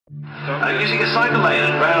using a cycle lane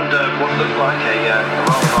around what looked like a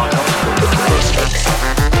rather large obstacle.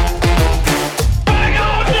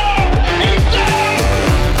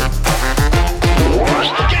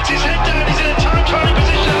 Gets his head down, he's in a time trialing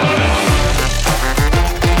position.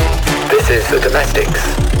 This is The Domestics,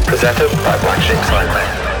 presented by Black Sheep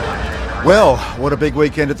Cycling. Well, what a big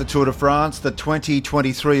weekend at the Tour de France. The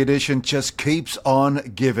 2023 edition just keeps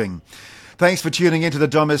on giving. Thanks for tuning into The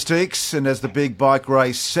Domestics, and as the big bike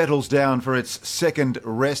race settles down for its second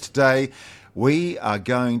rest day, we are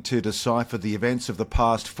going to decipher the events of the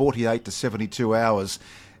past 48 to 72 hours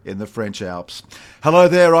in the French Alps. Hello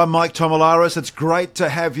there, I'm Mike Tomalaris. It's great to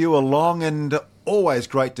have you along and always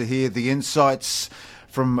great to hear the insights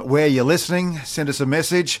from where you're listening. Send us a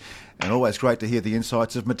message, and always great to hear the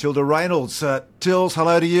insights of Matilda Reynolds. Tills,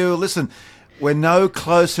 hello to you. Listen, we're no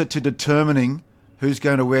closer to determining who's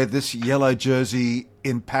going to wear this yellow jersey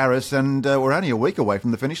in Paris, and we're only a week away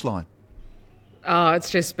from the finish line. Oh, it's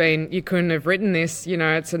just been, you couldn't have written this, you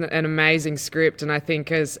know, it's an amazing script, and I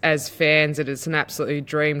think as fans it is an absolutely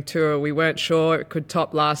dream tour. We weren't sure it could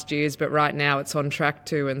top last year's, but right now it's on track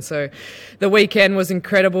to, and so the weekend was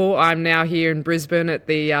incredible. I'm now here in Brisbane at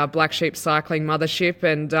the Black Sheep Cycling Mothership,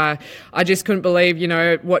 and I just couldn't believe, you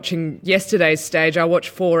know, watching yesterday's stage, I watched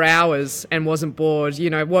 4 hours and wasn't bored. You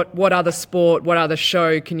know, what other sport, what other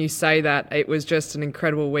show can you say that? It was just an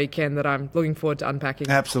incredible weekend that I'm looking forward to unpacking.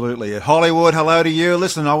 Absolutely. Hollywood, hello to you.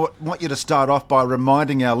 Listen, I want you to start off by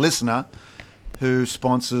reminding our listener who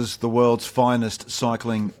sponsors the world's finest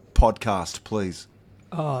cycling podcast, please.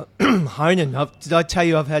 Honan. Did I tell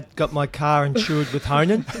you I've got my car insured with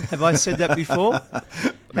Honan? Have I said that before?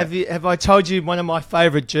 Have I told you one of my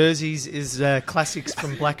favourite jerseys is classics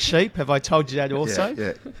from Black Sheep? Have I told you that also?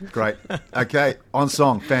 Yeah, great. Okay, on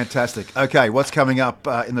song, fantastic. Okay, what's coming up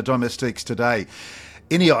in the Domestics today?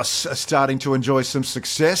 Ineos are starting to enjoy some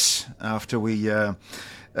success after we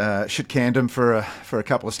shit-canned them for a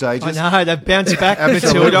couple of stages. I know, they've bounced back,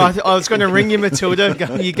 Matilda. I was going to ring you, Matilda.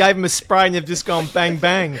 You gave them a spray and they've just gone bang,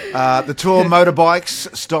 bang. The Tour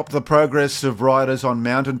motorbikes stopped the progress of riders on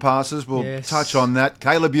mountain passes. We'll touch on that.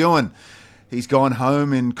 Caleb Ewan, he's gone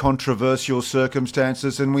home in controversial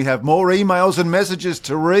circumstances, and we have more emails and messages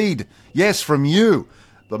to read. Yes, from you,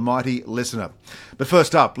 the mighty listener. But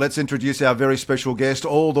first up, let's introduce our very special guest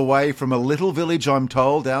all the way from a little village, I'm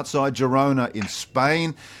told, outside Girona in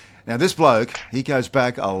Spain. Now, this bloke, he goes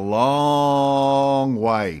back a long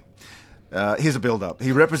way. Here's a build-up.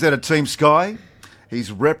 He represented Team Sky,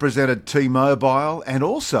 he's represented T-Mobile, and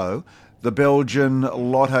also the Belgian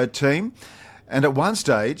Lotto team. And at one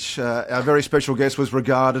stage, our very special guest was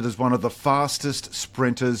regarded as one of the fastest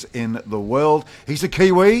sprinters in the world. He's a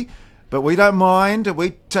Kiwi, but we don't mind.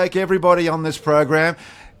 We take everybody on this program.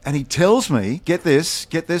 And he tells me, get this,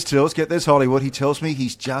 Tills, get this, Hollywood. He tells me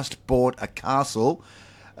he's just bought a castle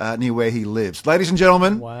near where he lives. Ladies and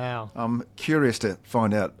gentlemen, wow, I'm curious to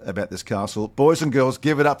find out about this castle. Boys and girls,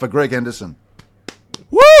 give it up for Greg Henderson.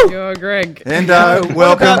 Woo! You're Greg. Hendo,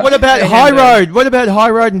 welcome. What about High Road? What about High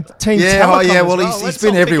Road and Team Telecom? Yeah, well, he's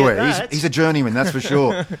been everywhere. He's a journeyman, that's for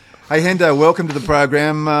sure. Hey, Hendo, welcome to the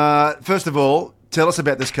program. First of all, tell us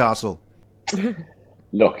about this castle.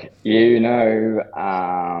 Look, you know,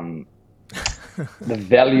 the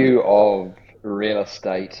value of real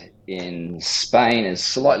estate in Spain is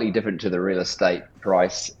slightly different to the real estate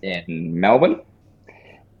price in Melbourne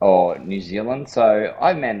or New Zealand. So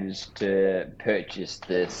I managed to purchase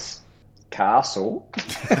this castle.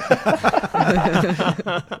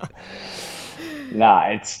 No,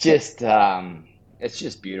 it's just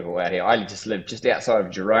beautiful out here. I just live just outside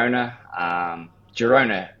of Girona.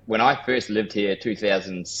 Girona, when I first lived here,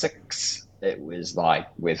 2006, it was like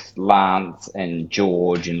with Lance and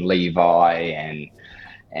George and Levi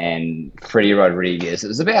and Freddie Rodriguez. It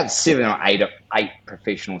was about 7 or 8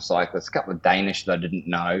 professional cyclists, a couple of Danish that I didn't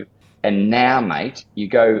know. And now, mate, you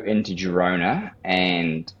go into Girona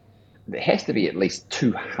and there has to be at least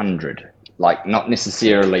 200, like not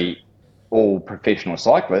necessarily all professional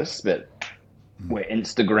cyclists, but we're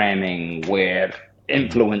Instagramming, we're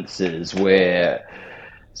influences,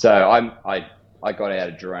 so I got out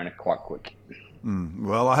of Girona quite quick.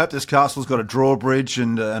 Well, I hope this castle's got a drawbridge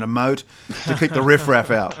and a moat to keep the riffraff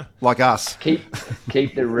out, like us. Keep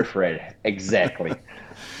the riffraff, exactly.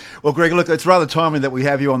 Well, Greg, look, it's rather timely that we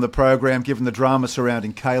have you on the program, given the drama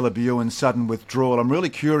surrounding Caleb Ewan's sudden withdrawal. I'm really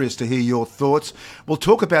curious to hear your thoughts. We'll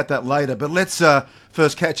talk about that later, but let's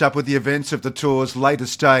first catch up with the events of the Tour's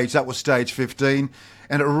latest stage. That was stage 15,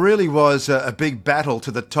 and it really was a big battle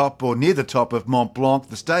to the top, or near the top, of Mont Blanc.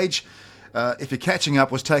 The stage, if you're catching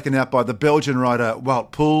up, was taken out by the Belgian rider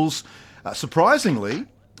Wout Poels. Surprisingly,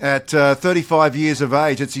 At 35 years of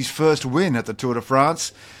age, it's his first win at the Tour de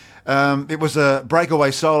France. It was a breakaway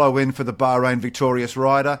solo win for the Bahrain victorious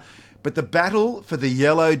rider. But the battle for the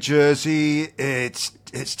yellow jersey,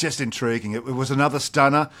 it's just intriguing. It was another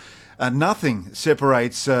stunner. Nothing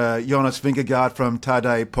separates Jonas Vingegaard from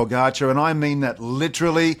Tadej Pogacar, and I mean that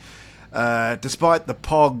literally. Despite the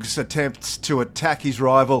Pog's attempts to attack his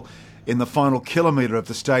rival in the final kilometre of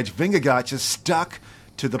the stage, Vingegaard just stuck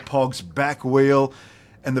to the Pog's back wheel.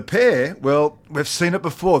 And the pair, well, we've seen it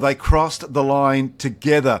before. They crossed the line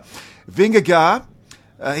together. Vingegaard,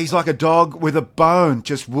 he's like a dog with a bone,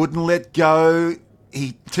 just wouldn't let go.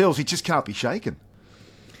 He just can't be shaken.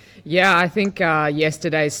 Yeah, I think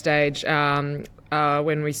yesterday's stage,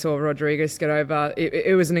 when we saw Rodriguez get over,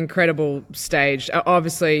 it was an incredible stage.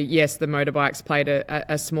 Obviously, yes, the motorbikes played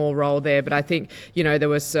a small role there, but I think, there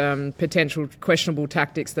was some potential questionable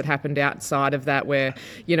tactics that happened outside of that where,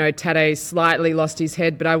 Tadej slightly lost his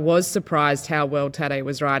head, but I was surprised how well Tadej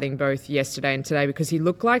was riding both yesterday and today because he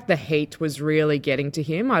looked like the heat was really getting to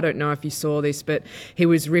him. I don't know if you saw this, but he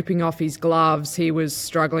was ripping off his gloves. He was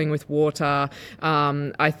struggling with water,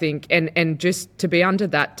 I think, and just to be under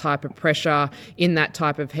that type of pressure in that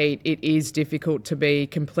type of heat, it is difficult to be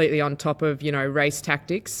completely on top of, race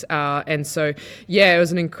tactics. And so, yeah, it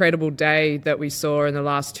was an incredible day that we saw in the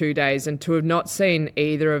last 2 days, and to have not seen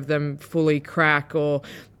either of them fully crack or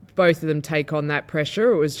both of them take on that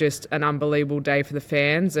pressure, it was just an unbelievable day for the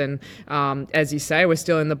fans. And as you say, we're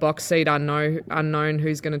still in the box seat, unknown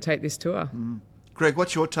who's going to take this tour. Greg,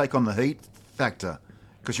 what's your take on the heat factor?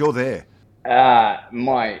 Because you're there.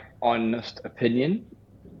 My honest opinion,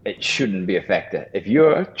 it shouldn't be a factor. If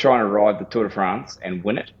you're trying to ride the Tour de France and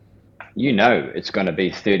win it, it's going to be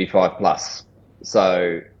 35 plus.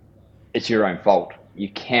 So it's your own fault. You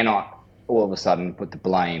cannot all of a sudden put the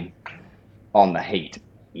blame on the heat.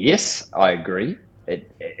 Yes, I agree.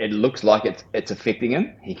 It looks like it's affecting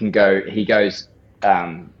him.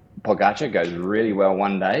 Pogacar goes really well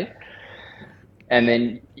one day. And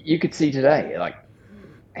then you could see today,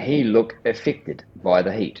 he looked affected by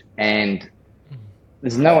the heat. And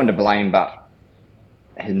there's no one to blame but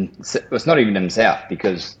him. It's not even himself,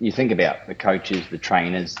 because you think about the coaches, the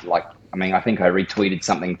trainers. I think I retweeted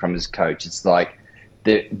something from his coach. It's like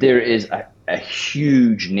there is a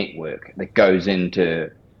huge network that goes into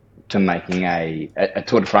making a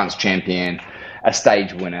Tour de France champion, a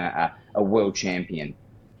stage winner, a world champion.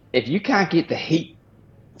 If you can't get the heat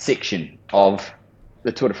section of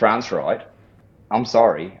the Tour de France ride, I'm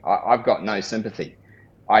sorry, I've got no sympathy.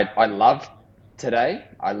 I love today.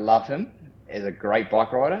 I love him as a great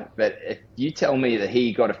bike rider, but if you tell me that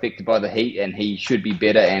he got affected by the heat and he should be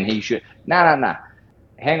better and he should... No.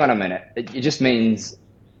 Hang on a minute. It just means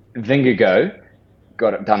Vingegaard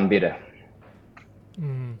got it done better.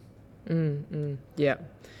 Yeah.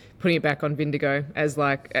 Putting it back on Vindigo as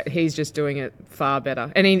he's just doing it far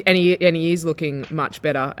better, and he is looking much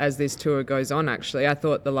better as this tour goes on. Actually, I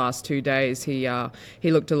thought the last 2 days he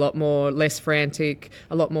looked a lot less frantic,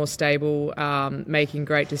 a lot more stable, making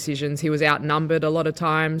great decisions. He was outnumbered a lot of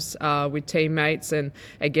times with teammates, and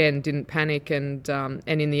again didn't panic. And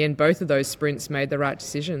in the end, both of those sprints made the right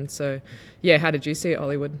decision. So, yeah, how did you see it,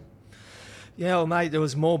 Hollywood? Yeah, well, mate, there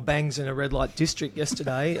was more bangs in a red light district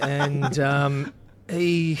yesterday, and.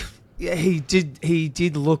 He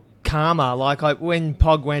did look calmer. When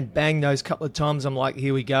Pog went bang those couple of times, I'm like,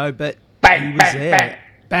 here we go. But he was there.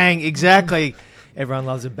 Bang, exactly. Everyone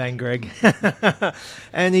loves a bang, Greg.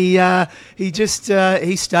 And he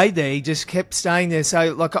stayed there. He just kept staying there.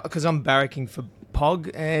 So, because I'm barracking for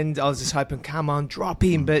Pog, and I was just hoping, come on, drop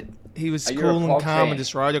him. But he was cool and calm and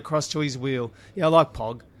just rode across to his wheel. Yeah, I like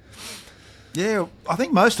Pog. Yeah, I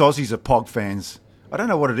think most Aussies are Pog fans. I don't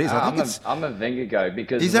know what it is. I'm a Vingegaard,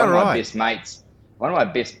 because is that one of right? my best mates,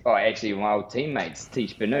 my old teammates,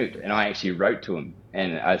 Tish Benut, and I actually wrote to him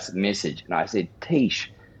and I messaged and I said, Tish,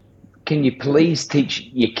 can you please teach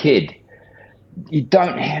your kid, you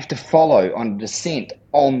don't have to follow on descent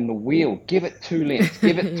on the wheel. Give it 2 lengths,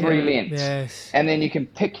 give it 3 lengths, yes. And then you can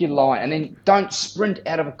pick your line, and then don't sprint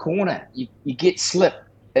out of a corner. You get slip.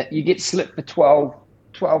 You get slip for 12,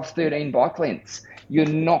 13 bike lengths. You're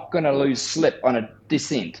not going to lose slip on a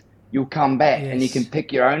descent. You'll come back, and you can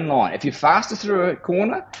pick your own line. If you're faster through a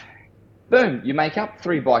corner, boom, you make up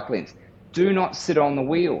 3 bike lengths. Do not sit on the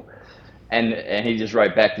wheel. And he just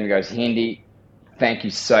wrote back to me and goes, Hendy, thank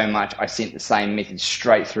you so much. I sent the same message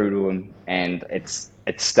straight through to him, and it's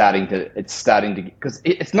starting to, because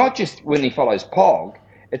it's not just when he follows Pog,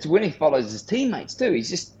 it's when he follows his teammates too.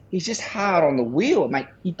 He's just hard on the wheel, mate.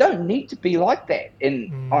 You don't need to be like that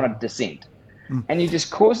on a descent. And you're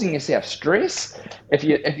just causing yourself stress. If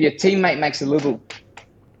your teammate makes a little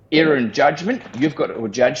error in judgment. You've got to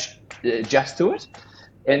adjust to it.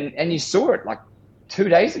 And you saw it like 2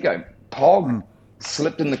 days ago. Pog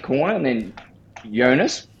slipped in the corner, and then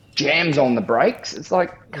Jonas jams on the brakes. It's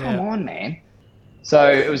like, come on, man.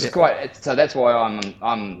 So it was so that's why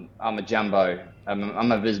I'm a jumbo.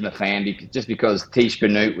 I'm a Visma fan just because Tish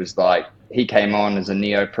Benoot was like, he came on as a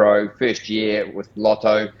neo pro first year with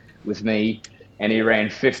Lotto with me, and he ran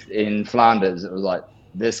fifth in Flanders. It was like,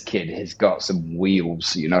 this kid has got some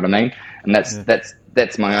wheels, you know what I mean? And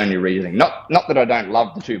that's my only reasoning. Not that I don't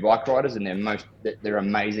love the two bike riders, and they're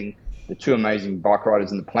amazing. The two amazing bike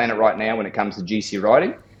riders on the planet right now when it comes to GC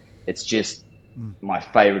riding. It's just my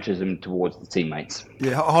favoritism towards the teammates.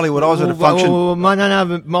 Yeah, Hollywood, I was at a function.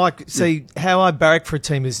 No, Mike, see, how I barrack for a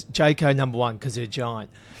team is Jayco number one because they're giant.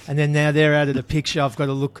 And then now they're out of the picture. I've got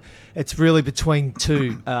to look. It's really between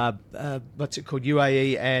two, what's it called,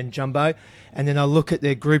 UAE and Jumbo. And then I look at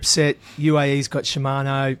their group set. UAE's got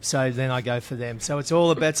Shimano, so then I go for them. So it's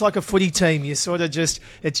all about, it's like a footy team. You sort of just,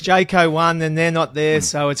 it's Jayco one, and they're not there,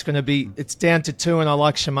 so it's going to be, it's down to two, and I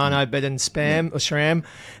like Shimano better than SRAM.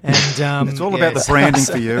 And it's all about the branding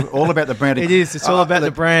for you. All about the branding. It is. It's all about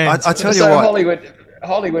the brand. I tell you what.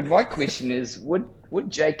 Hollywood. My question is, would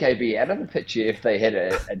JK be out of the picture if they had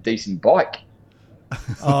a decent bike?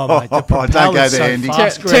 Oh, mate, the propeller's don't go there, so Andy.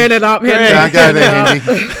 fast, Turn it up, Henry. Don't go there,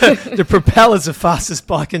 Andy. The propeller's the fastest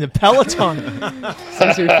bike in the peloton.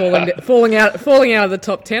 Seems to be falling out of the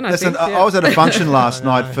top 10, I Listen, think. I was at a function last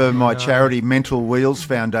night for my charity Mental Wheels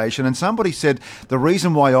Foundation, and somebody said the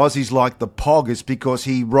reason why Aussies like the Pog is because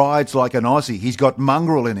he rides like an Aussie. He's got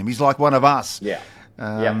mongrel in him. He's like one of us. Yeah.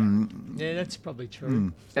 Yeah, that's probably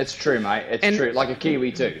true. It's true, mate. It's true. Like a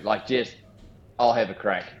Kiwi too. Like, just, I'll have a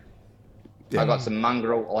crack. I got some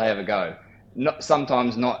mongrel, I'll have a go.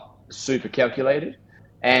 Sometimes not super calculated,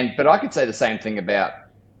 but I could say the same thing about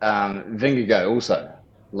Vingegaard also.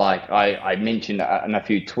 Like I mentioned in a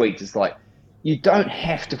few tweets, it's like, you don't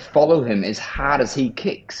have to follow him as hard as he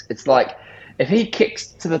kicks. It's like, if he kicks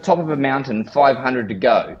to the top of a mountain, 500 to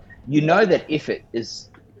go, you know that effort is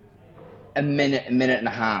a minute and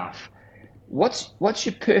a half. What's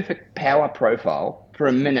your perfect power profile for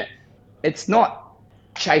a minute? It's not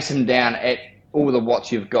chase him down at all the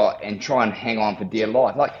watts you've got and try and hang on for dear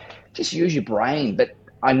life. Like, just use your brain. But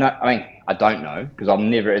I don't know, because I'm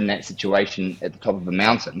never in that situation at the top of a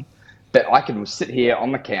mountain. But I can sit here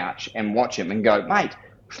on the couch and watch him and go, mate,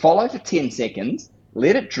 follow for 10 seconds,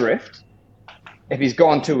 let it drift. If he's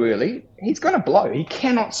gone too early, he's going to blow. He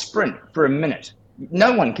cannot sprint for a minute.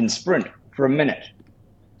 No one can sprint for a minute.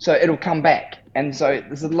 So it'll come back. And so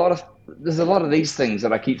there's a lot of these things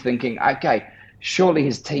that I keep thinking, okay, surely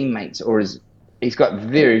his teammates he's got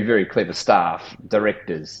very, very clever staff,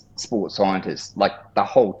 directors, sports scientists, like the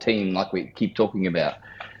whole team, like we keep talking about.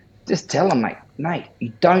 Just tell him, mate,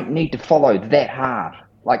 you don't need to follow that hard.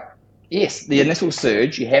 Like, yes, the initial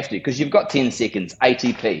surge, you have to, because you've got 10 seconds,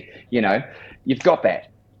 ATP, you've got that.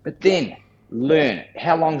 But then learn,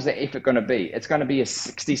 how long is that effort going to be? It's going to be a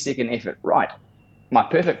 60-second effort. Right. My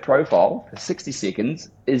perfect profile for 60 seconds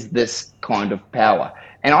is this kind of power.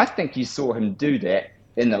 And I think you saw him do that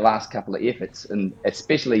in the last couple of efforts, and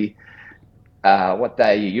especially what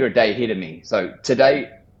day are you? You're a day ahead of me. So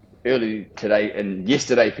early today and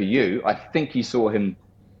yesterday for you, I think you saw him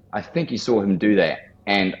do that,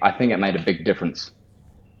 and I think it made a big difference.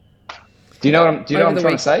 Do you know what I'm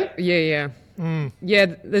trying to say? Yeah. Yeah,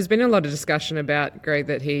 there's been a lot of discussion about, Greg,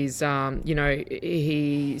 that he's,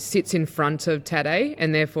 he sits in front of Tadej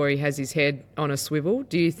and therefore he has his head on a swivel.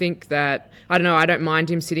 Do you think that, I don't know, I don't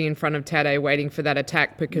mind him sitting in front of Tadej waiting for that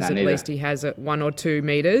attack because at least he has 1 or 2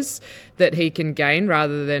 metres that he can gain,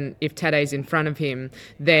 rather than if Tadej's in front of him,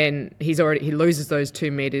 then he loses those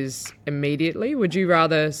 2 metres immediately. Would you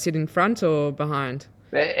rather sit in front or behind?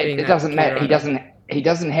 It doesn't matter. He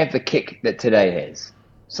doesn't have the kick that Tadej has.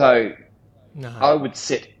 So no. I would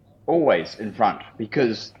sit always in front,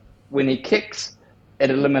 because when he kicks, it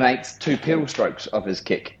eliminates 2 pedal strokes of his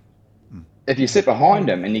kick. If you sit behind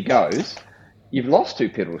him and he goes, you've lost 2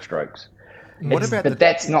 pedal strokes. What about the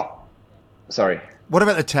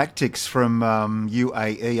tactics from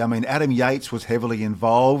UAE? I mean, Adam Yates was heavily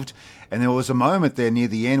involved, and there was a moment there near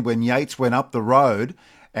the end when Yates went up the road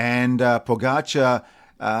and Pogacar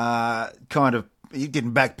he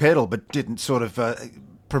didn't backpedal, but didn't sort of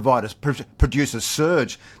produce a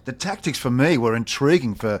surge. The tactics for me were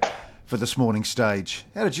intriguing for this morning's stage.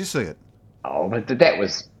 How did you see it? Oh, but that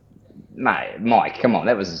was, Mike, come on,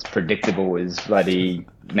 that was as predictable as bloody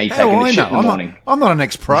me taking a shit in the morning. I'm not an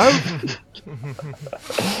ex-pro.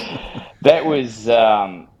 That was,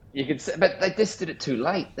 you could say, but they just did it too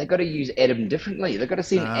late. They got to use Adam differently. They got to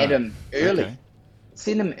send Adam early.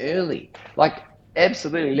 Send him early. Like,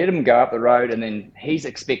 absolutely, let him go up the road, and then he's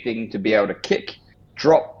expecting to be able to kick,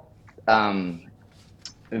 drop Vingegaard,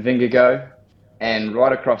 and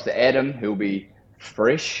right across to Adam, who'll be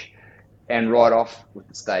fresh, and right off with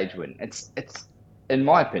the stage win. It's in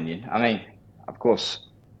my opinion. I mean, of course,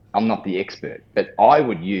 I'm not the expert, but I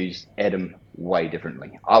would use Adam way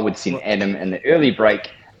differently. I would send Adam in the early break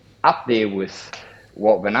up there with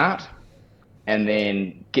Wout van Aert, and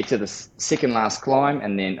then get to the second last climb,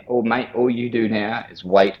 and then, oh mate, all you do now is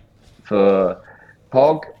wait for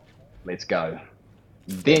Pog. Let's go.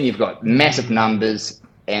 Then you've got massive numbers,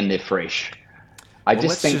 and they're fresh. I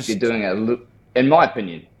just think they're doing a look, in my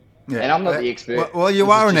opinion. Yeah. And I'm not the expert. Well,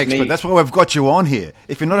 you are an expert. Me. That's why we've got you on here.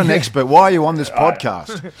 If you're not an expert, why are you on this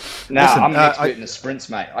podcast? No, I'm an expert in the sprints,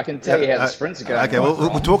 mate. I can tell you how the sprints are going. Okay,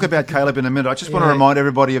 we'll talk about Caleb in a minute. I just want to remind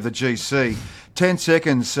everybody of the GC. 10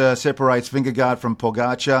 seconds separates Vingegaard from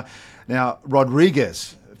Pogacar. Now,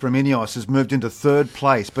 Rodriguez from Ineos has moved into third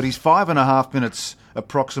place, but he's 5.5 minutes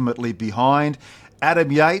approximately behind.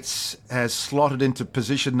 Adam Yates has slotted into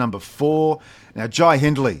position number 4. Now, Jai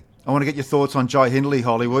Hindley. I want to get your thoughts on Jai Hindley,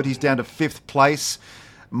 Hollywood. He's down to 5th place,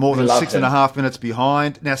 more than 6.5 minutes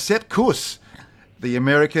behind. Now, Sepp Kuss, the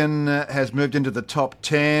American, has moved into the top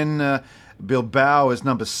 10. Bilbao is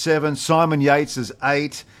number 7. Simon Yates is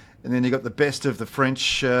 8. And then you've got the best of the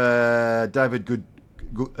French, David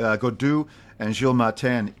Gaudu and Gilles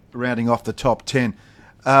Martin rounding off the top 10.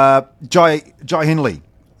 Jai Hindley,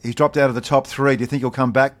 he's dropped out of the top 3. Do you think he'll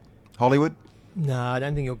come back, Hollywood? No, I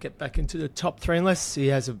don't think he'll get back into the top 3 unless he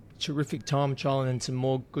has a terrific time trialling and some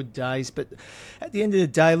more good days. But at the end of the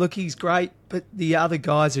day, look, he's great, but the other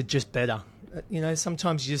guys are just better. You know,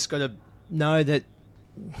 sometimes you just got to know that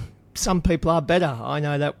some people are better. I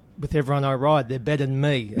know that with everyone I ride, they're better than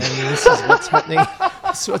me. And this is what's happening.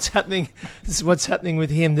 This is what's happening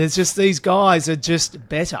with him. There's just these guys are just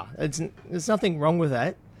better. There's nothing wrong with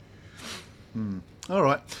that. All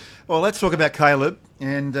right. Well, let's talk about Caleb.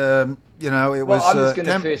 And, it was... Well, I'm just going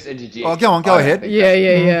to first interject. Oh, go ahead.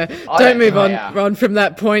 Yeah. Don't move on from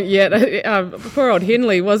that point yet. Poor old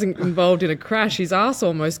Hindley wasn't involved in a crash. His arse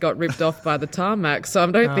almost got ripped off by the tarmac, so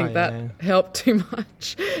I don't think that helped too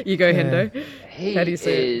much. You go, Hendo. How do you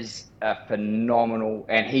see it? Is a phenomenal,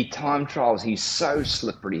 and he time trials. He's so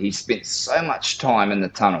slippery. He spent so much time in the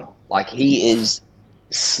tunnel. Like, he is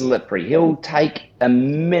slippery. He'll take a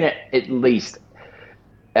minute at least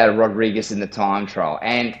out of Rodriguez in the time trial,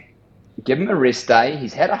 and give him a rest day.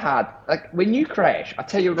 He's had a hard, like, when you crash, I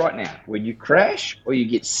tell you right now, when you crash or you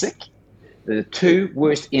get sick, they're the 2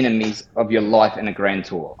 worst enemies of your life in a Grand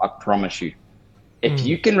Tour. I promise you. If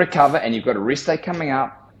you can recover and you've got a rest day coming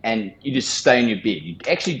up and you just stay in your bed, you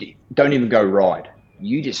actually don't even go ride.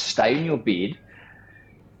 You just stay in your bed.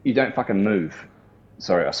 You don't fucking move.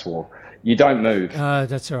 Sorry, I swore. You don't move.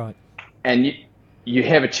 That's all right. And you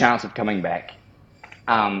have a chance of coming back.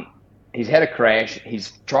 He's had a crash.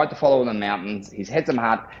 He's tried to follow in the mountains. He's had some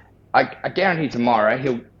hard. I guarantee tomorrow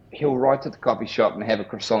he'll ride to the coffee shop and have a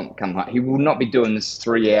croissant. Come home. He will not be doing this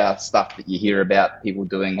 3-hour stuff that you hear about people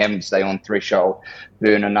doing, having to stay on threshold,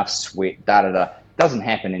 burn enough sweat. Doesn't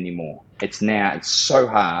happen anymore. It's so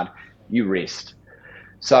hard. You rest.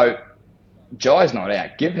 So Jai's not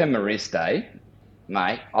out. Give him a rest day,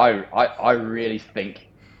 mate. I really think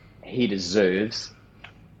he deserves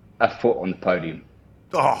a foot on the podium.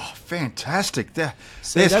 Oh, fantastic. There's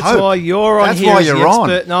that's hope. Why you're on that's here why as you're the expert,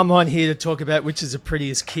 on. and I'm on here to talk about which is the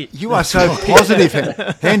prettiest kit. You are so positive.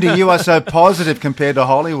 Hendy, you are so positive compared to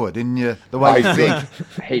Hollywood in the way you think.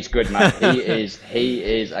 He's good, mate. He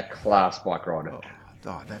is a class bike rider.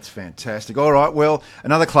 Oh, that's fantastic. All right, well,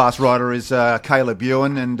 another class rider is Caleb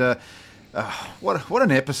Ewan, and what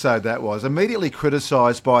an episode that was. Immediately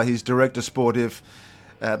criticised by his director sportif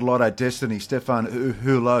at Lotto Destiny, Stefan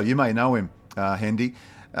Hulot. You may know him. Hendy.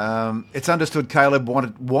 It's understood Caleb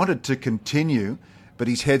wanted to continue, but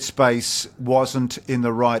his headspace wasn't in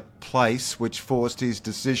the right place, which forced his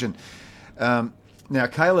decision. Now,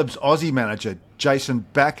 Caleb's Aussie manager, Jason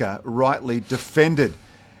Backer, rightly defended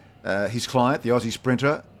his client, the Aussie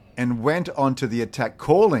sprinter, and went on to the attack,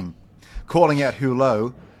 calling out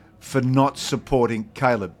Hulot for not supporting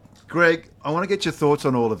Caleb. Greg, I want to get your thoughts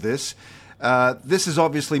on all of this. This is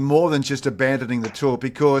obviously more than just abandoning the tour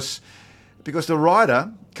because the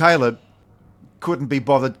rider, Caleb, couldn't be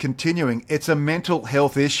bothered continuing. It's a mental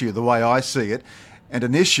health issue, the way I see it, and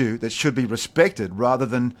an issue that should be respected rather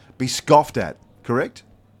than be scoffed at, correct?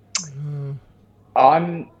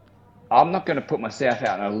 I'm not going to put myself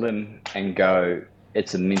out on a limb and go,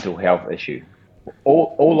 it's a mental health issue.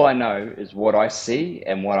 All I know is what I see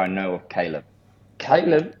and what I know of Caleb.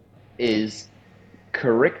 Caleb is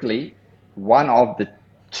correctly one of the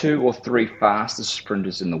 2 or 3 fastest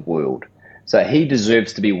sprinters in the world. So he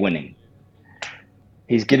deserves to be winning.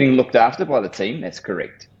 He's getting looked after by the team. That's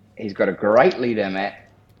correct. He's got a great leader, Matt.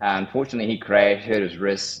 Unfortunately, he crashed, hurt his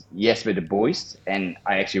wrist. Yes, with the boys, and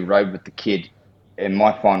I actually rode with the kid in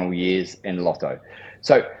my final years in Lotto.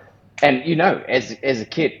 So, and as a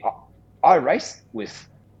kid, I raced with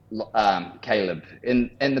Caleb in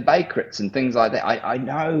the Bay Crits and things like that. I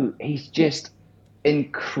know he's just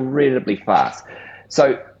incredibly fast.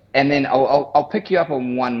 So, and then I'll pick you up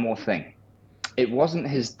on one more thing. It wasn't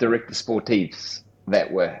his director sportifs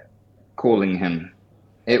that were calling him.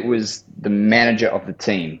 It was the manager of the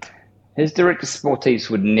team. His director sportifs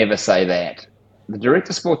would never say that. The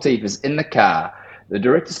director sportif is in the car. The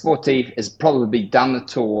director sportif has probably done the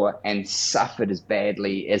tour and suffered as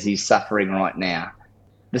badly as he's suffering right now.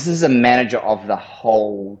 This is a manager of the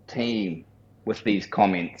whole team with these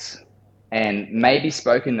comments, and maybe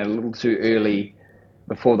spoken a little too early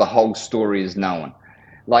before the whole story is known.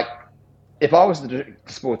 Like, if I was the director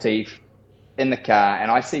sportif in the car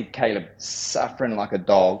and I see Caleb suffering like a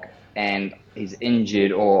dog and he's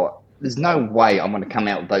injured, or there's no way I'm going to come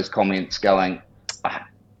out with those comments going,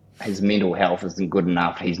 his mental health isn't good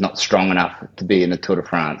enough, he's not strong enough to be in the Tour de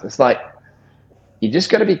France. It's like, you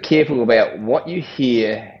just got to be careful about what you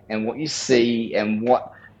hear and what you see and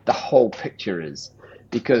what the whole picture is,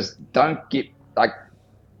 because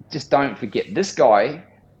just don't forget this guy.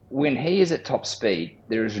 When he is at top speed,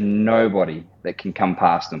 there is nobody that can come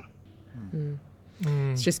past him.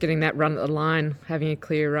 It's just getting that run at the line, having a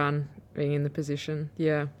clear run, being in the position.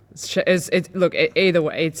 Yeah. Look, either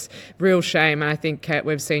way, it's real shame. And I think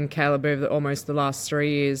we've seen Caleb over almost the last 3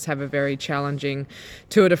 years have a very challenging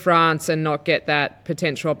Tour de France and not get that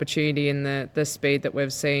potential opportunity in the speed that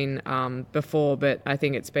we've seen before. But I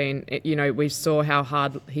think it's been, we saw how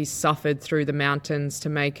hard he suffered through the mountains to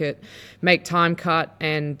make time cut.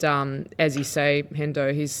 And as you say,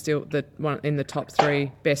 Hendo, he's still the one in the top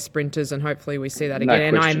 3 best sprinters, and hopefully we see that again. No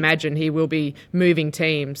and I question. imagine he will be moving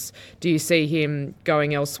teams. Do you see him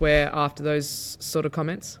going elsewhere after those sort of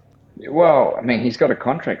comments? Well, I mean, he's got a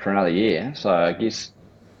contract for another year, so I guess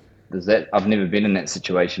there's that. I've never been in that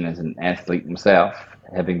situation as an athlete myself,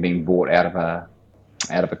 having been bought out of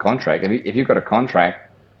a contract. If you've got a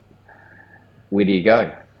contract, where do you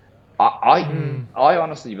go? I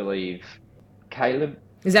honestly believe Caleb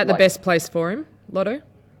is that the best place for him, Lotto?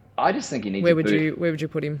 I just think he needs. Where would you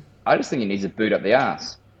put him? I just think he needs a boot up the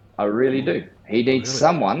arse. I really do. He needs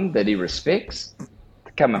someone that he respects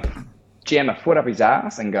to come and jam a foot up his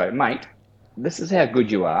ass and go, mate, this is how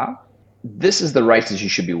good you are. This is the races you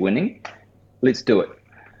should be winning. Let's do it.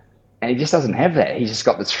 And he just doesn't have that. He's just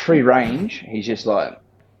got this free range. He's just like,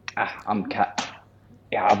 I'm cut.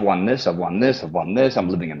 Yeah, I've won this, I've won this, I've won this. I'm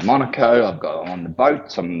living in Monaco. I'm on the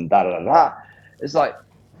boats. I'm da-da-da-da. It's like,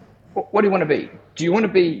 what do you want to be? Do you want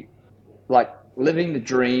to be like living the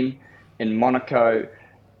dream in Monaco?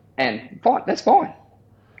 And fine, that's fine.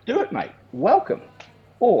 Do it, mate. Welcome.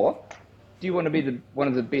 Or do you want to be one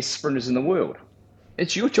of the best sprinters in the world?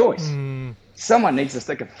 It's your choice. Someone needs to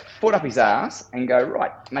stick a foot up his ass and go,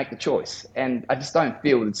 right, make the choice. And I just don't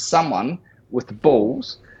feel that someone with the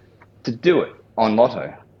balls to do it on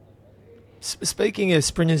Lotto. Speaking of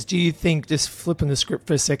sprinters, do you think, just flipping the script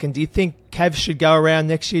for a second, do you think Cav should go around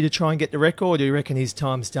next year to try and get the record, or do you reckon his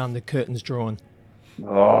time's done, the curtain's drawn?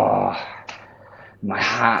 Oh, my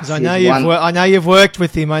heart. I know you've worked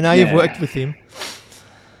with him. You've worked with him.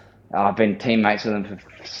 I've been teammates with him for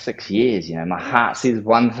 6 years. My heart says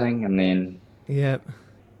one thing, and then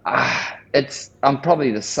I'm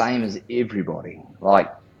probably the same as everybody.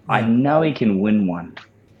 Like, I know he can win one.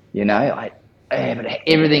 But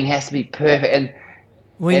everything has to be perfect. And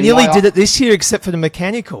we nearly did it this year, except for the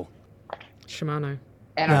mechanical. Shimano.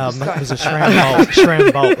 And it was a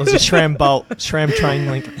SRAM bolt. It was a SRAM bolt. SRAM train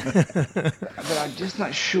link. But I'm just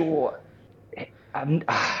not sure.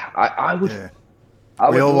 I would. Yeah. I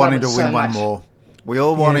would We all want love him it to win so one much. more. We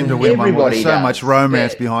all want him to win one more. There's so Everybody much does.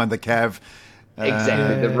 romance Yeah. behind the Cav.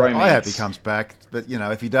 Exactly, the romance. I hope he comes back, but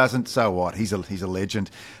if he doesn't, so what? He's a legend.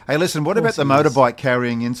 Hey, listen, what about the motorbike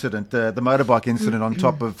carrying incident? The motorbike incident on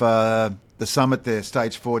top of the summit there,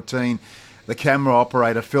 stage 14. The camera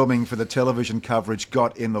operator filming for the television coverage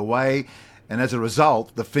got in the way, and as a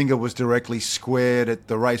result, the finger was directly squared at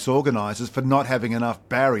the race organisers for not having enough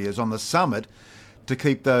barriers on the summit to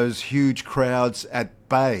keep those huge crowds at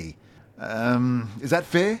bay. Is that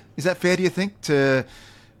fair? Is that fair, do you think, to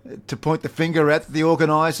point the finger at the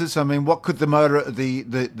organisers? I mean, what could the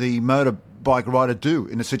motorbike rider do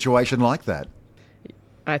in a situation like that?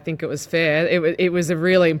 I think it was fair. It was a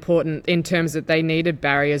really important in terms that they needed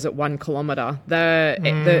barriers at 1 kilometre.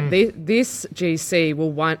 This GC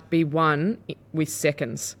will be won with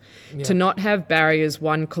seconds. Yeah. To not have barriers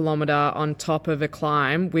 1 kilometre on top of a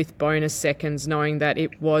climb with bonus seconds, knowing that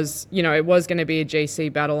it was going to be a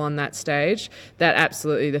GC battle on that stage, that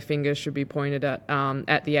absolutely the finger should be pointed at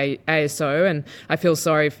the ASO. And I feel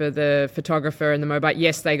sorry for the photographer and the motorbike.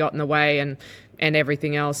 Yes, they got in the way and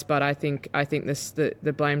everything else, but I think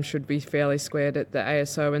the blame should be fairly squared at the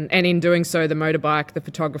ASO, and in doing so, the motorbike, the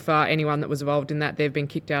photographer, anyone that was involved in that, they've been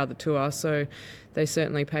kicked out of the tour, so they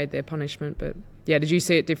certainly paid their punishment. But yeah, did you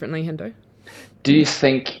see it differently, Hendo? Do you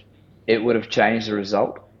think it would have changed the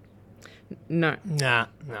result? No. Nah.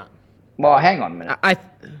 Well, hang on a minute. I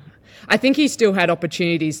think he still had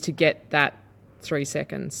opportunities to get that 3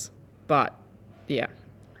 seconds, but yeah,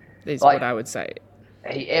 is what I would say.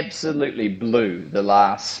 He absolutely blew the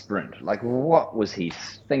last sprint. Like, what was he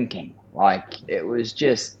thinking? Like, it was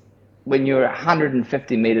just, when you're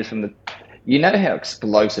 150 meters from the, you know how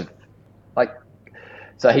explosive, like,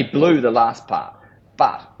 so he blew the last part.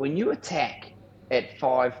 But when you attack at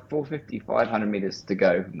 450, 500 meters to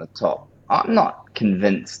go from the top, I'm not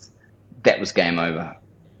convinced that was game over,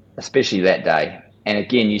 especially that day. And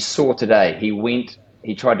again, you saw today, he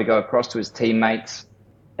tried to go across to his teammates,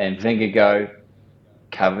 and Vingegaard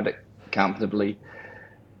covered it comfortably.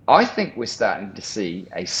 I think we're starting to see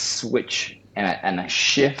a switch and a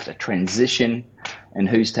shift, a transition in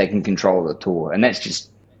who's taking control of the tour. And that's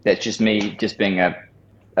just me, just being a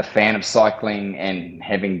fan of cycling and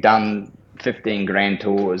having done 15 Grand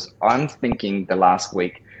Tours. I'm thinking the last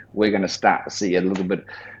week we're going to start to see a little bit.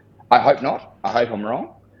 I hope not. I hope I'm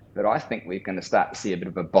wrong. But I think we're going to start to see a bit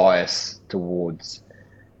of a bias towards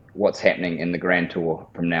what's happening in the Grand Tour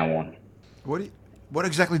from now on. What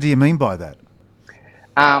exactly do you mean by that?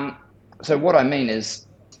 So what I mean is,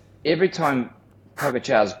 every time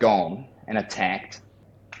Pogacar's gone and attacked,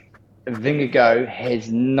 Vingegaard has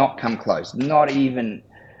not come close. Not even.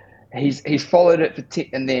 He's followed it for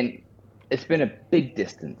and then it's been a big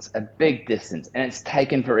distance, and it's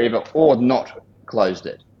taken forever, or not closed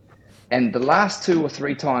it. And the last 2 or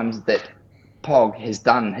 3 times that Pog has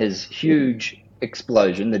done his huge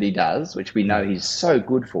explosion that he does, which we know he's so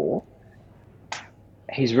good for,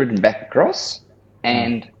 he's ridden back across.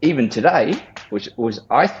 And even today, which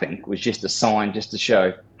I think was just a sign just to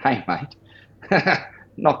show, hey, mate,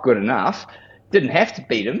 not good enough. Didn't have to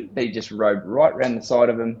beat him. He just rode right around the side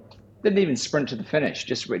of him. Didn't even sprint to the finish.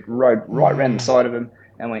 Just rode right around the side of him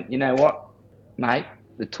and went, you know what, mate,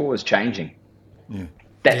 the tour is changing. Yeah.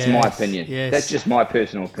 That's my opinion. Yes. That's just my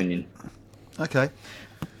personal opinion. Okay.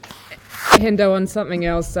 Hendo, on something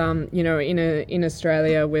else, in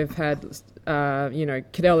Australia we've had,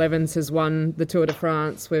 Cadel Evans has won the Tour de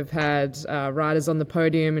France. We've had riders on the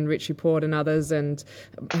podium and Richie Porte and others, and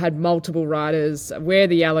had multiple riders wear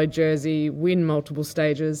the yellow jersey, win multiple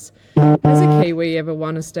stages. Has a Kiwi ever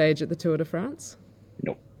won a stage at the Tour de France?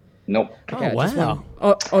 Nope. Okay, oh, wow.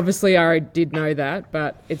 Obviously, I did know that,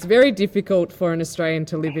 but it's very difficult for an Australian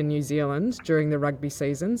to live in New Zealand during the rugby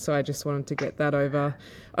season, so I just wanted to get that over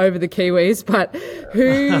the Kiwis. But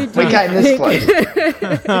who do We came this close.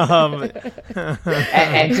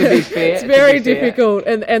 and to be fair, it's very difficult,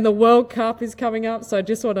 and the World Cup is coming up, so I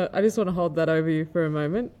just want to hold that over you for a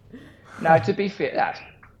moment. No, to be fair,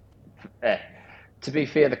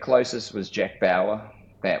 the closest was Jack Bauer.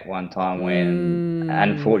 That one time when,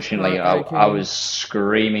 unfortunately, I was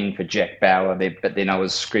screaming for Jack Bauer there, but then I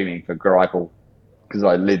was screaming for Greipel because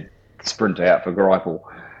I led the sprinter out for Greipel.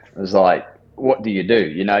 It was like, what do?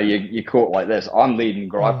 You're caught like this. I'm leading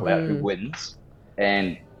Greipel out, who wins,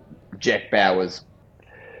 and Jack Bauer's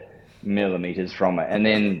millimeters from it. And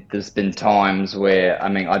then there's been times where,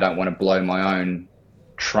 I don't want to blow my own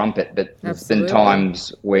trumpet, but there's been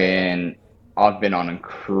times when I've been on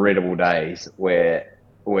incredible days where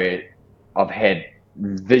I've had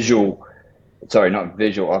I've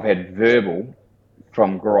had verbal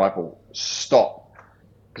from Greipel, stop,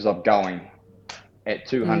 because I'm going at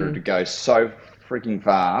 200 to go so freaking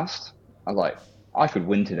fast. I was like, I could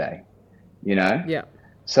win today, Yeah.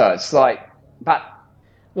 So it's like, but.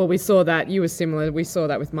 Well, we saw that. You were similar. We saw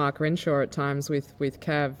that with Mark Renshaw at times with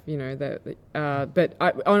Cav. But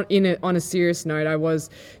on a serious note, I was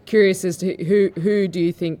curious as to who do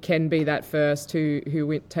you think can be that first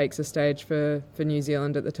who takes a stage for New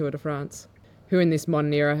Zealand at the Tour de France? Who in this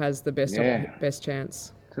modern era has the best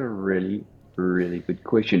chance? It's a really, really good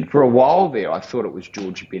question. For a while there, I thought it was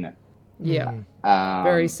George Bennett. Yeah.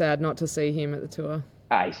 Very sad not to see him at the Tour.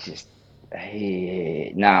 He's just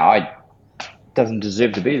doesn't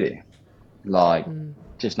deserve to be there.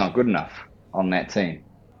 Just not good enough on that team.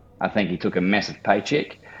 I think he took a massive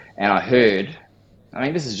paycheck. And I heard, I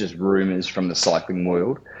mean, this is just rumours from the cycling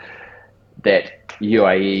world, that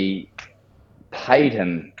UAE paid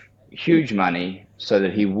him huge money so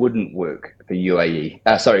that he wouldn't work for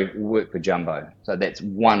work for Jumbo. So that's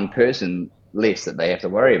one person less that they have to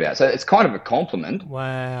worry about. So it's kind of a compliment.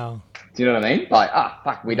 Wow. Do you know what I mean? Like,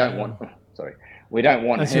 fuck, we don't want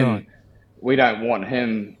That's him. right. We don't want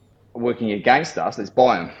him working against us. Let's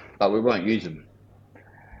buy him, but we won't use him.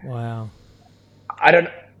 Wow. I don't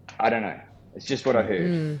know. It's just what I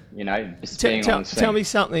heard. You know, just being on the scene. Tell me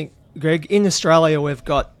something, Greg. In Australia, we've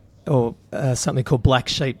got something called Black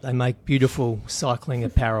Sheep. They make beautiful cycling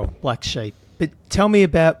apparel, Black Sheep. But tell me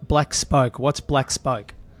about Black Spoke. What's Black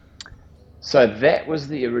Spoke? So that was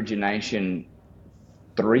the origination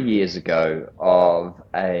 3 years ago of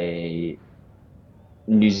a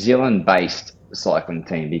New Zealand-based cycling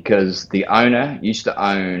team, because the owner used to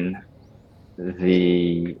own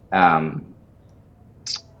the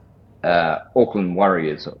Auckland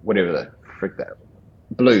Warriors, or whatever the frick that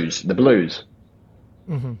Blues, the Blues.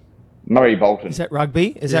 Mm-hmm. Murray Bolton. Is that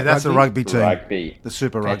rugby? That's the rugby team. Rugby. The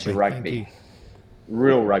Super That's Rugby. rugby.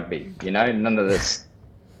 Real rugby. You know, none of this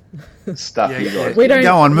stuff you guys. We don't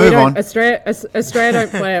Go on, move on. Australia don't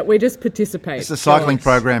play it. We just participate. It's a cycling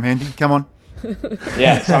program, Hendy. Come on.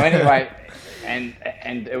 Yeah. So anyway,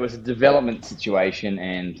 and it was a development situation,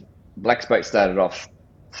 and Black Spoke started off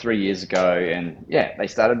 3 years ago, and they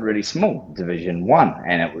started really small, Division 1,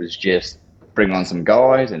 and it was just bring on some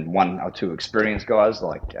guys and one or two experienced guys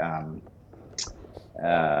like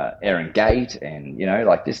Aaron Gate, and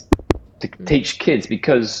just to teach kids,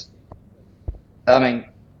 because I mean,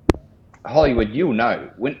 Hollywood, you'll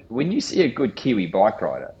know when you see a good Kiwi bike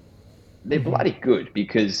rider, they're bloody good,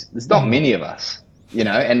 because there's not many of us,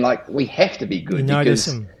 and like we have to be good. You notice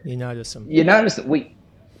them. You notice that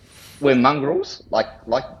we're mongrels, like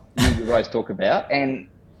you guys talk about, and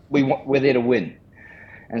we're there to win.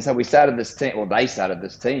 And so we started this team, or they started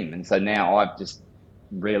this team, and so now I've just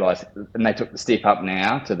realised, and they took the step up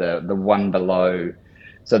now to the one below.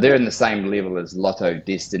 So they're in the same level as Lotto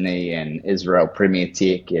Destiny and Israel Premier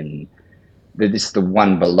Tech, and they're just the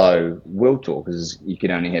one below World Tour, because you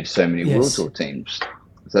can only have so many World Tour teams.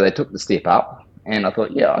 So they took the step up, and I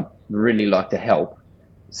thought, I'd really like to help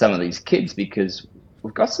some of these kids, because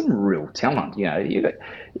we've got some real talent. You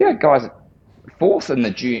got guys fourth in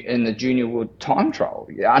the junior world time trial,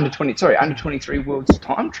 under 23 world's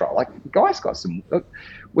time trial. Like, guys got some.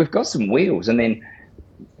 We've got some wheels, and then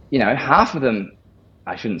half of them,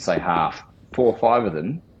 I shouldn't say half, 4 or 5 of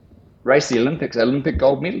them race the Olympics, Olympic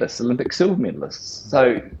gold medalists, Olympic silver medalists.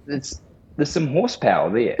 So there's some horsepower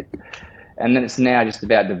there, and then it's now just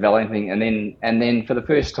about developing. And then for the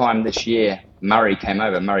first time this year, Murray came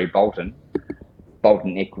over, Murray Bolton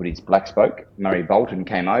Equities Black Spoke. Murray Bolton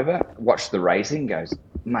came over, watched the racing, goes,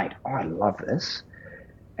 mate, I love this.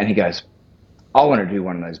 And he goes, I want to do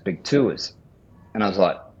one of those big tours. And I was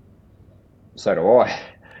like, so do I.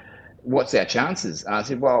 What's our chances? And I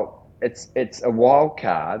said, well, it's a wild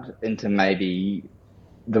card into maybe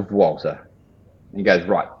the Vuelta. And he goes,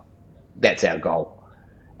 right, that's our goal.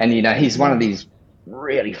 And he's one of these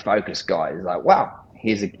really focused guys. He's like, wow,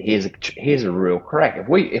 here's a real crack.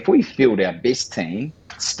 If we field our best team,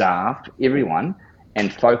 staff, everyone,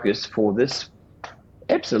 and focus for this,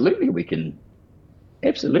 absolutely we can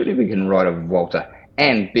ride a Vuelta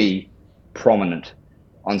and be prominent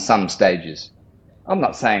on some stages. I'm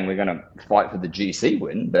not saying we're going to fight for the GC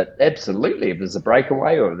win, but absolutely, if there's a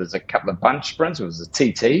breakaway, or if there's a couple of bunch sprints, or there's a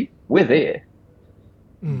TT, we're there.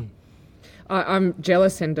 I'm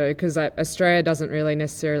jealous, Hendo, because Australia doesn't really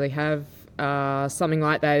necessarily have something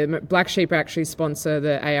like that. Black Sheep actually sponsor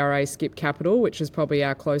the ARA Skip Capital, which is probably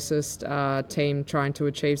our closest team trying to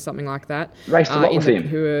achieve something like that. Raced a lot with him.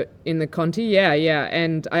 Who are in the Conti, yeah.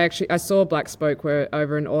 And I saw Black Spoke were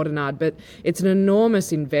over in Ordinard, but it's an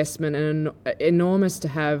enormous investment, and enormous to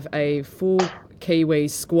have a full Kiwi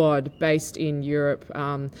squad based in Europe.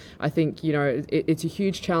 I think, it's a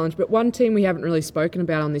huge challenge. But one team we haven't really spoken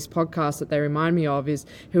about on this podcast that they remind me of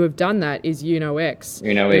who have done that is UNOX.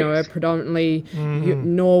 A predominantly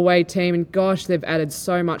Norway team. And gosh, they've added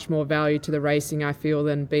so much more value to the racing, I feel,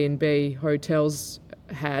 than B&B Hotels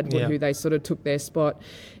had, who they sort of took their spot.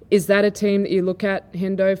 Is that a team that you look at,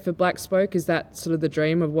 Hendo, for Black Spoke? Is that sort of the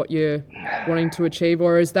dream of what you're wanting to achieve?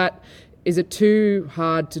 Or is it too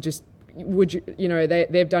hard to just... Would you,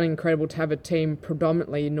 they've done incredible to have a team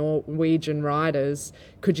predominantly Norwegian riders.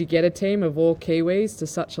 Could you get a team of all Kiwis to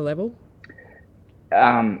such a level?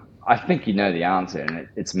 I think the answer, and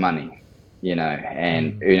it's money,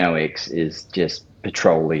 and UNOX is just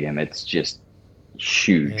petroleum. It's just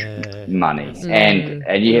huge money,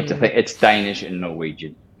 and you have to think it's Danish and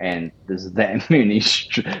Norwegian, and there's that many.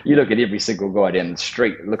 You look at every single guy down the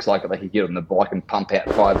street; it looks like they could get on the bike and pump out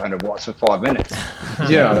 500 watts for 5 minutes.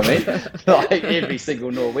 Do you know what I mean? Like every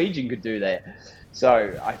single Norwegian could do that.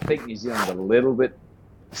 So I think New Zealand's a little bit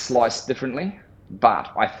sliced differently,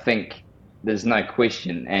 but I think there's no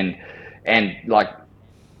question, and like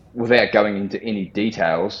without going into any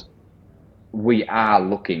details, we are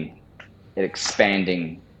looking at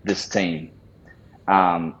expanding this team.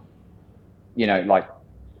 Like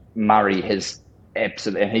Murray has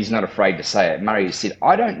absolutely, and he's not afraid to say it. Murray has said,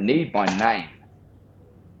 "I don't need my name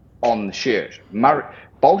on the shirt."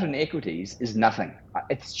 Bolton Equities is nothing.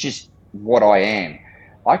 It's just what I am.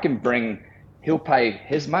 I can he'll pay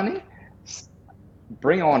his money,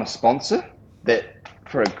 bring on a sponsor that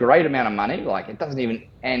for a great amount of money, like it doesn't even,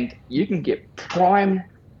 and you can get prime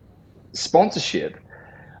sponsorship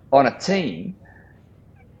on a team,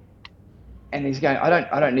 and he's going,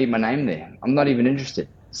 I don't need my name there. I'm not even interested.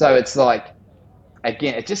 So it's like,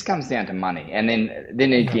 again, it just comes down to money. And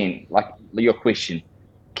then again, like your question,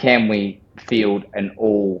 can we field an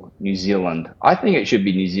all New Zealand? I think it should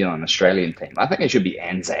be New Zealand Australian team. I think it should be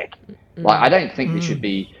Anzac. Like I don't think there should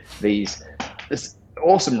be this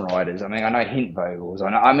awesome riders. I mean, I know Hint Vogels.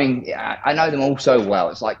 I know them all so well.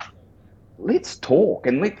 It's like, let's talk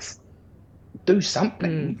and let's do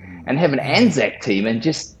something and have an Anzac team and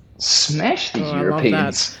just smash these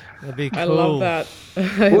Europeans. That'd be cool. I love that.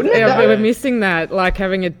 Wouldn't it, though? We're missing that, like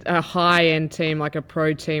having a high-end team, like a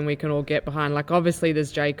pro team we can all get behind. Like obviously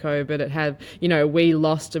there's Jayco, but we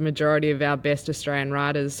lost a majority of our best Australian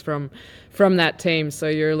riders from that team. So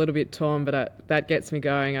you're a little bit torn, but that gets me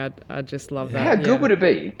going. I just love that. How good would it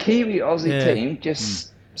be? Kiwi Aussie team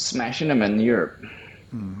just smashing them in Europe.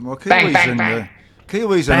 Well, Kiwis Bang, bang, and bang.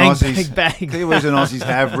 Kiwis Bang, and Aussies, bang, bang. Kiwis and Aussies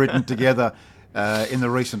have ridden together in the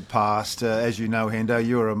recent past. As you know, Hendo,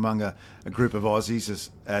 you were among a group of Aussies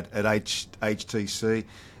at HTC.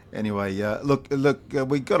 Anyway, look,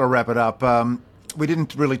 we got to wrap it up. We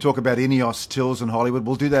didn't really talk about Ineos, Tills and Hollywood.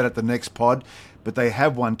 We'll do that at the next pod. But they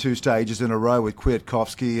have won 2 stages in a row with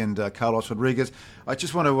Kwiatkowski and Carlos Rodriguez. I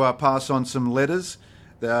just want to pass on some letters.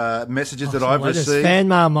 Messages that I've received. Fan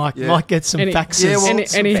mail, Mike. Yeah. Mike gets some faxes. Yeah, well,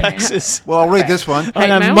 some faxes. Well, I'll read this one. I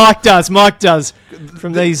know, mail? Mike does.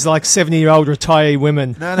 From these like 70-year-old retiree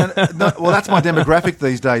women. No. Well, that's my demographic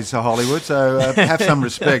these days, Hollywood, so have some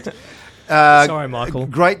respect. Sorry, Michael.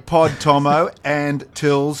 Great pod, Tomo, and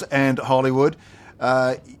Tills and Hollywood.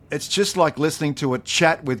 It's just like listening to a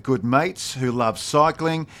chat with good mates who love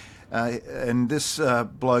cycling. And this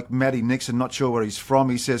bloke, Matty Nixon, not sure where he's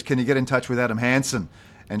from, he says, can you get in touch with Adam Hansen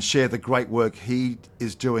and share the great work he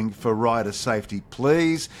is doing for rider safety,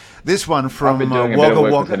 please? This one from I've been doing a bit of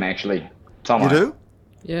work with him, actually. Tomo. You do?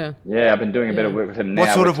 Yeah. Yeah, I've been doing a bit of work with him now.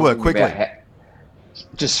 What sort of We're work? talking Quickly. about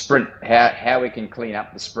just sprint, how we can clean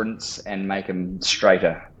up the sprints and make them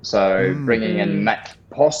straighter. So bringing in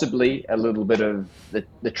possibly a little bit of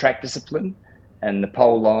the track discipline and the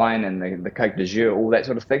pole line and the Côte d'Azur, all that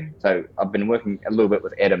sort of thing. So I've been working a little bit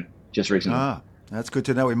with Adam just recently. That's good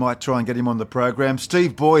to know. We might try and get him on the program.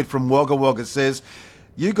 Steve Boyd from Wagga Wagga says,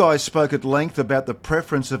 you guys spoke at length about the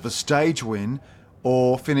preference of a stage win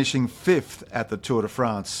or finishing 5th at the Tour de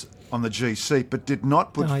France on the GC, but did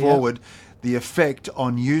not put forward the effect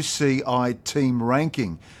on UCI team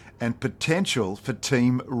ranking and potential for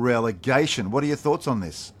team relegation. What are your thoughts on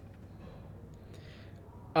this?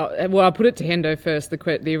 Well, I'll put it to Hendo first,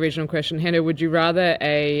 the original question. Hendo, would you rather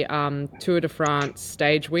a Tour de France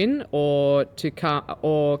stage win or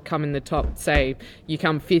come in the top, say you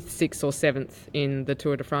come 5th, 6th or 7th in the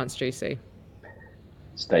Tour de France GC?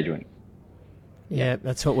 Stage win. Yeah,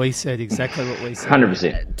 that's what we said. Exactly what we said.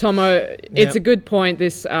 100%. Tomo, it's a good point.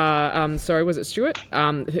 This, was it Stuart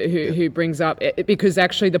who brings up it, because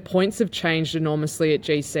actually the points have changed enormously at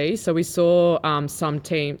GC. So we saw some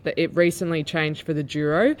team that it recently changed for the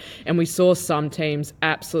Giro, and we saw some teams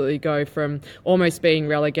absolutely go from almost being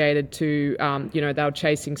relegated to they were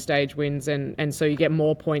chasing stage wins, and so you get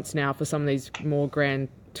more points now for some of these more Grand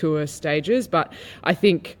Tour stages. But I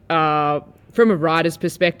think. From a rider's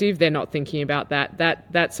perspective, they're not thinking about that.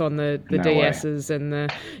 That's on the DSs and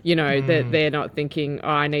they're not thinking,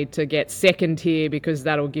 I need to get second here because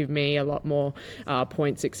that'll give me a lot more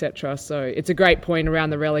points, etc. So it's a great point around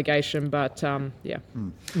the relegation, but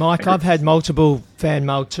Mike, I've had multiple fan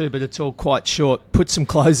mail too, but it's all quite short. Put some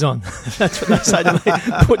clothes on. That's what they say to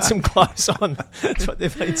me. Put some clothes on. That's what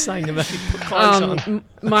they've been saying to me. Put clothes on.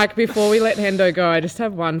 Mike, before we let Hendo go, I just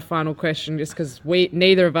have one final question, just because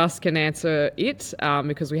neither of us can answer it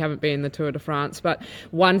because we haven't been in the Tour de France. But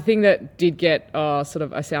one thing that did get, I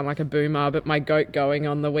sound like a boomer, but my goat going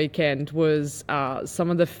on the weekend was some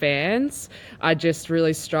of the fans. I just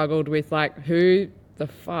really struggled with who the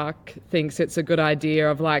fuck thinks it's a good idea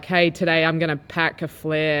of hey, today I'm going to pack a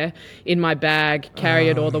flare in my bag, carry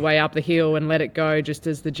it all the way up the hill and let it go just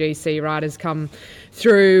as the GC riders come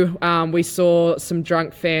through. We saw some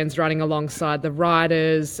drunk fans running alongside the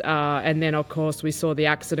riders, and then of course we saw the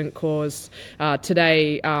accident caused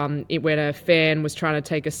today when a fan was trying to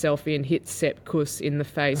take a selfie and hit Sepp Kuss in the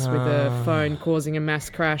face with a phone, causing a mass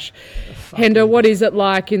crash. Hender, what is it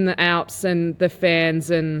like in the Alps and the fans?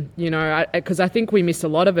 And because I think we miss a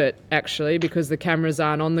lot of it actually, because the cameras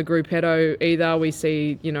aren't on the Gruppetto either. We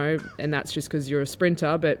see, and that's just because you're a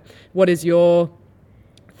sprinter. But what is your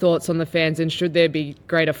thoughts on the fans, and should there be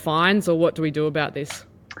greater fines, or what do we do about this?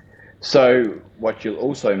 So what you'll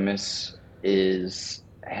also miss is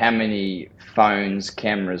how many phones,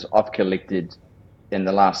 cameras I've collected in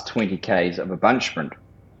the last 20 Ks of a bunch sprint,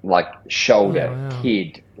 shoulder,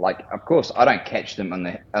 kid. Of course, I don't catch them on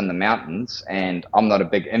the mountains, and I'm not a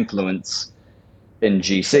big influence in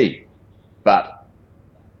GC, but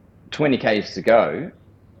 20 Ks to go.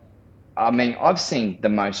 I mean, I've seen the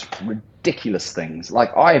most ridiculous things.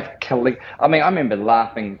 I remember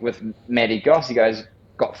laughing with Matty Goss. He goes,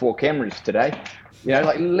 got 4 cameras today.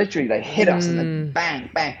 Literally they hit us and then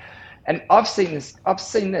bang, bang. And I've seen this. I've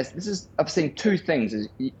seen 2 things.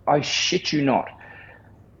 I shit you not.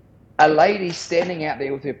 A lady standing out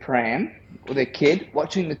there with her pram, with her kid,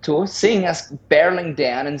 watching the tour, seeing us barreling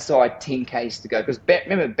down inside 10 Ks to go. Because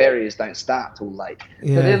remember, barriers don't start till late.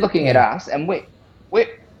 So they're looking at us, and we're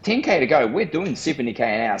 10 K to go. We're doing 70 K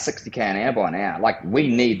an hour, 60 K an hour by now. We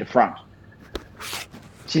need the front.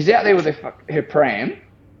 She's out there with her pram,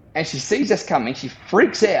 and she sees us coming. She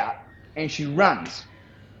freaks out, and she runs,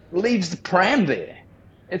 leaves the pram there.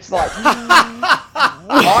 It's like, I'm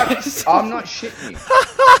not shitting you.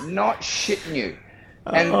 Not shitting you.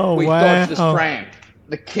 And we dodged this pram.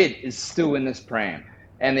 The kid is still in this pram.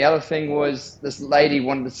 And the other thing was, this lady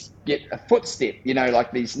wanted to get a footstep,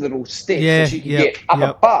 these little steps so she could get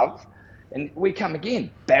up above. And we come again,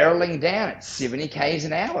 barreling down at 70 Ks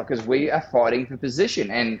an hour because we are fighting for position.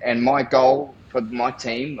 And my goal for my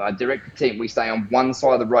team, I direct the team, we stay on one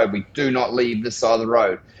side of the road. We do not leave this side of the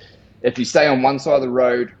road. If you stay on one side of the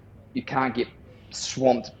road, you can't get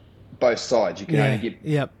swamped both sides. You can only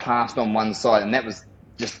get passed on one side. And that was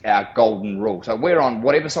just our golden rule. So we're on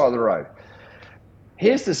whatever side of the road.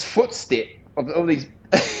 Here's this footstep of all these.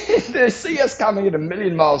 They see us coming at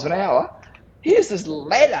 1,000,000 miles an hour. Here's this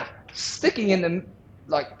ladder sticking in the,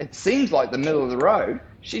 it seems like the middle of the road.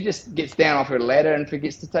 She just gets down off her ladder and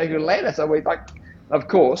forgets to take her ladder. So we of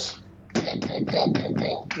course,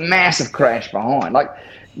 massive crash behind.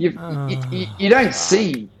 You don't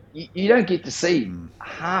see, you don't get to see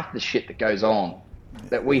half the shit that goes on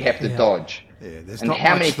that we have to dodge. Yeah, there's and not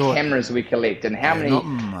how much many thought. cameras we collect, and how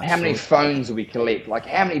many phones we collect,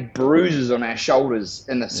 how many bruises on our shoulders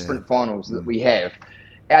in the sprint finals that we have.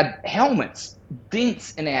 Our helmets,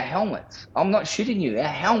 dents in our helmets. I'm not shitting you. Our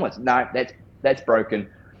helmets, no, that's broken.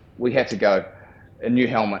 We have to go a new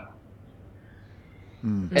helmet.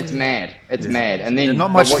 It's mad. It's mad. And then not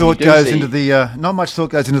much thought goes into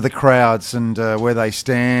the crowds and where they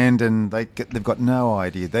stand, and they've got no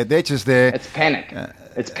idea. They're just there. It's panic.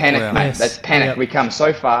 It's panic, mate. That's panic. Yep. We come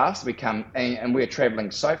so fast. And we're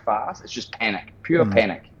travelling so fast. It's just panic, pure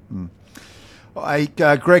panic. Hey,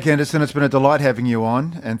 Greg Henderson, it's been a delight having you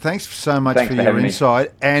on, and thanks so much for your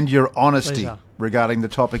insight and your honesty regarding the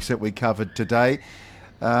topics that we covered today.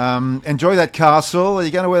 Enjoy that castle. Are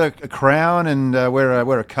you going to wear a crown and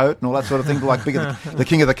wear a coat and all that sort of thing, like the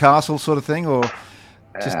king of the castle sort of thing, or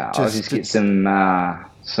I'll just get some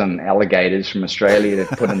alligators from Australia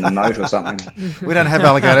to put in the moat or something. We don't have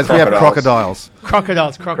alligators. We have crocodiles.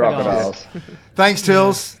 Crocodiles. Thanks,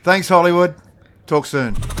 Tills. Thanks, Hollywood. Talk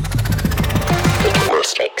soon.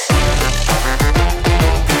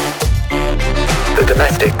 The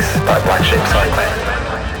Domestics by Black Sheep Sidemen.